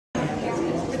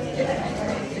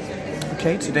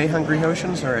Okay, today Hungry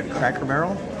Hautians are at Cracker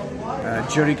Barrel.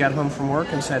 Jody got home from work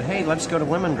and said, "Hey, let's go to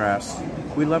lemongrass.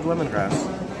 We love lemongrass."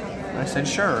 And I said,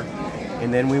 "Sure."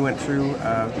 And then we went through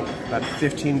about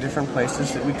 15 different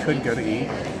places that we could go to eat.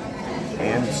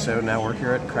 And so now we're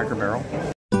here at Cracker Barrel.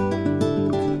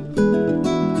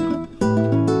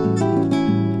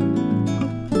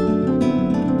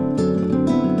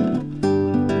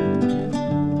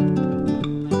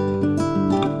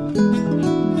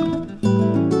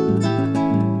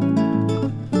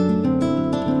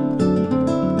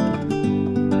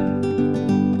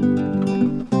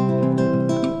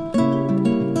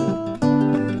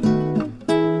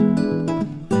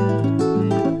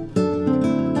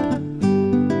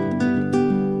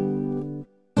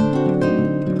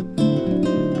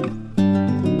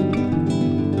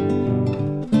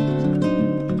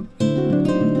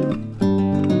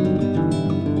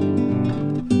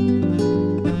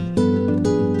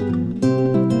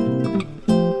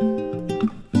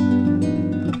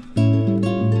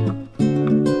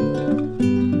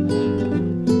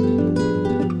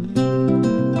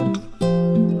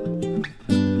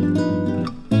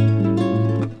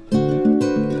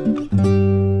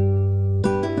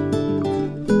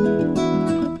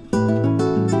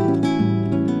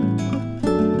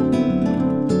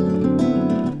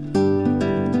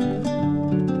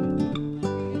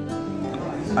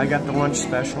 I got the lunch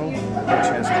special, which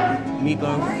has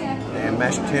meatloaf and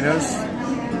mashed potatoes,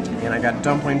 and I got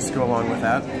dumplings to go along with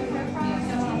that,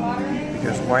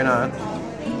 because why not?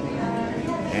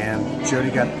 And Jody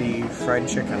got the fried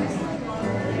chicken,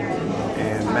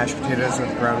 and mashed potatoes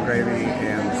with brown gravy,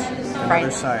 and another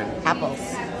side. Apples.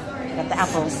 Got the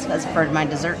apples as part of my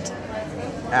dessert.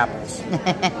 Apples.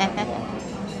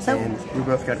 So, and we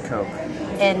both got Coke.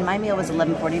 And my meal was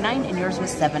 $11.49 and yours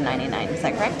was $7.99. Is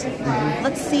that correct? Mm-hmm.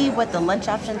 Let's see what the lunch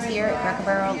options here at Cracker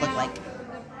Barrel look like.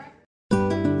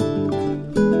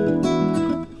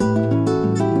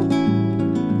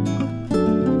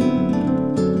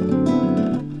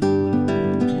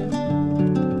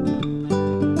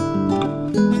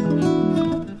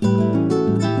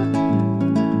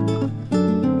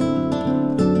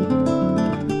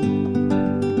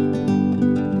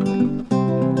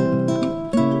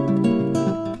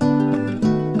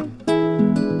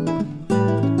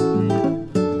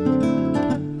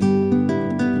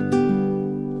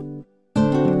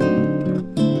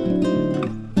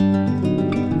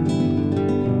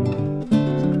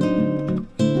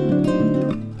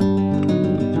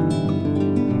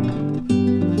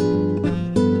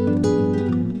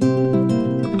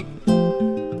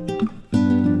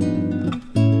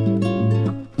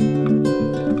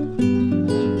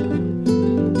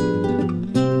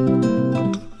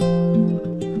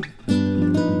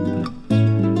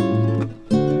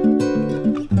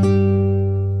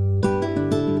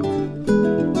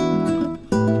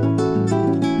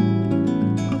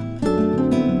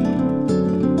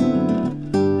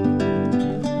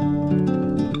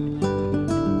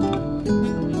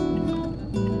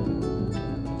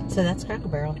 So that's Cracker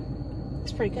Barrel.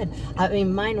 It's pretty good. I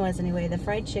mean, mine was anyway. The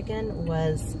fried chicken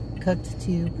was cooked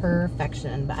to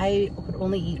perfection, but I could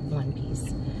only eat one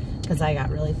piece because I got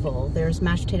really full. There's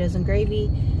mashed potatoes and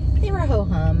gravy. They were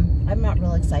ho-hum. I'm not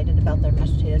real excited about their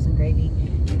mashed potatoes and gravy.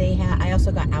 I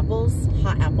also got apples,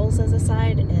 hot apples as a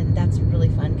side, and that's really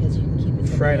fun because you can keep it.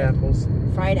 Fried apples.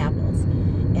 Fried apples.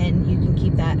 And you can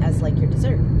keep that as like your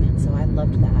dessert. And so I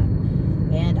loved that.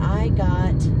 And I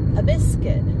got a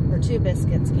biscuit, or 2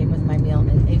 biscuits came with my meal,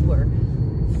 and they were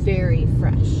very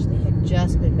fresh. They had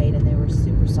just been made and they were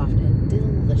super soft and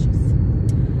delicious.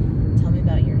 Tell me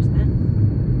about yours, Matt.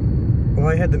 Well,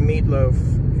 I had the meatloaf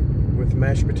with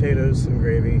mashed potatoes and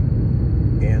gravy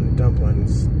and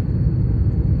dumplings,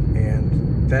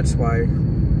 and that's why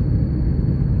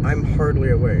I'm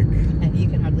hardly awake. And you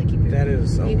can hardly keep your that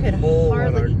is a you could whole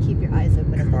hardly keep your eyes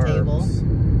open at the table.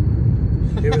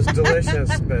 It was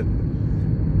delicious, but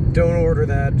don't order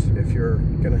that if you're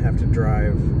gonna have to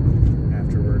drive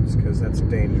afterwards, because that's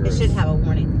dangerous. It should have a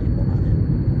warning label on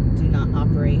it. Do not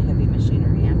operate heavy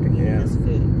machinery after eating this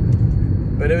food.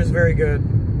 But it was very good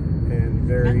and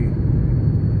very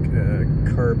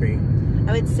carby.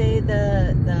 I would say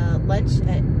the lunch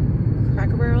at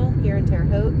Cracker Barrel here in Terre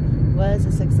Haute was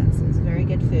a success. It was very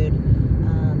good food.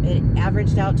 It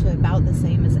averaged out to about the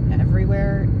same as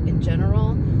everywhere in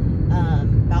general.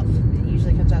 It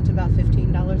usually comes out to about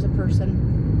 $15 a person.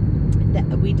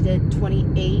 We did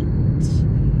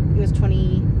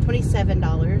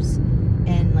 $27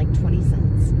 and like 20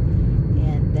 cents.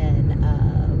 And then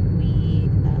we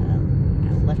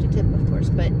left a tip, of course,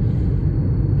 but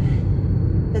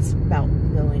that's about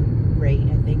going rate,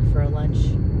 I think, for a lunch.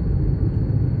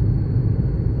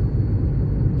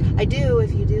 I do,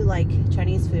 if you do like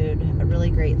Chinese food, a really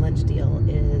great lunch deal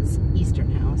is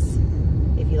Eastern House.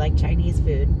 If you like Chinese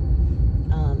food,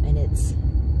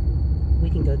 and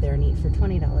we can go there and eat for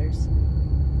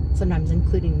 $20, sometimes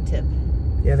including tip.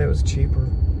 Yeah, that was cheaper.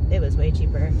 It was way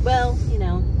cheaper. Well, you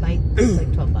know, it's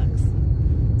like 12 bucks.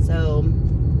 So,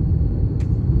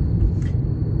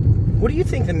 what do you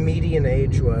think the median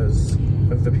age was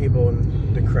of the people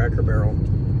in the Cracker Barrel?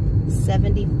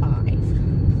 75.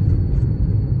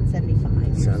 75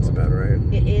 years Sounds old. about right.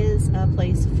 It is a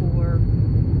place where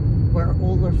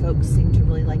older folks seem to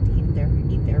really like to eat there.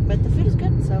 But the food is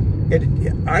good, so.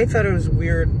 I thought it was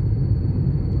weird.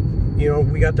 You know,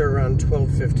 we got there around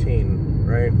 12:15,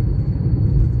 right?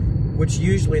 Which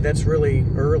usually that's really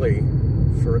early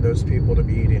for those people to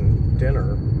be eating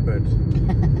dinner, but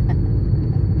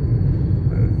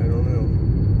I don't know.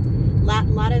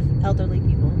 Lot of elderly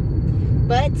people,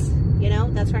 but you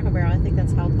know, that's Cracker Barrel. I think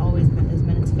that's how it always has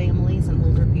been. It's families and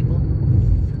older people.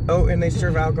 Oh, and they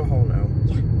serve alcohol now.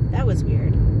 Yeah, that was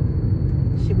weird.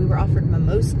 We were offered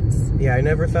mimosas. Yeah, I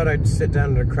never thought I'd sit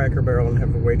down at a Cracker Barrel and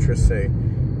have a waitress say,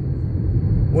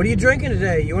 "What are you drinking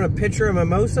today? You want a pitcher of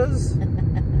mimosas?"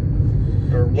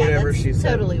 Or whatever she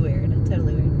said. Totally weird.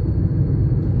 Totally weird.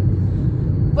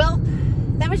 Well,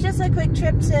 that was just a quick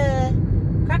trip to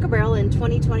Cracker Barrel in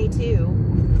 2022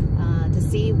 to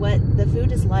see what the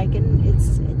food is like, and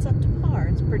it's up to par.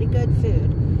 It's pretty good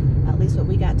food. At least what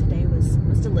we got today was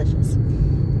delicious,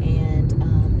 and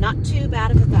not too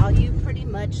bad of a value. Pretty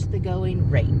much the going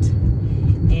rate,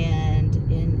 and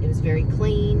it was very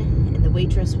clean, and the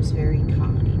waitress was very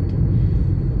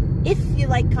kind. If you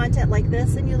like content like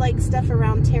this and you like stuff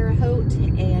around Terre, Haute,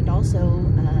 and also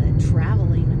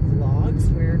traveling vlogs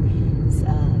where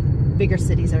bigger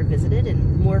cities are visited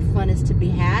and more fun is to be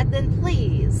had, then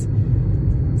please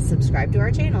subscribe to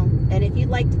our channel. And if you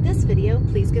liked this video,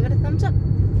 please give it a thumbs up.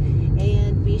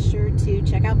 And be sure to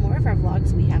check out more of our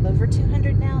vlogs. We have over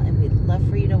 200 now, and we'd love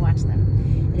for you to watch them.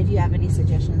 And if you have any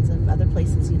suggestions of other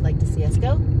places you'd like to see us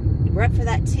go, we're up for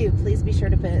that too. Please be sure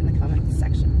to put it in the comments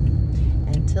section.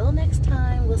 Until next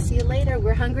time, we'll see you later.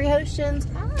 We're Hungry Hautians.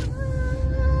 Bye.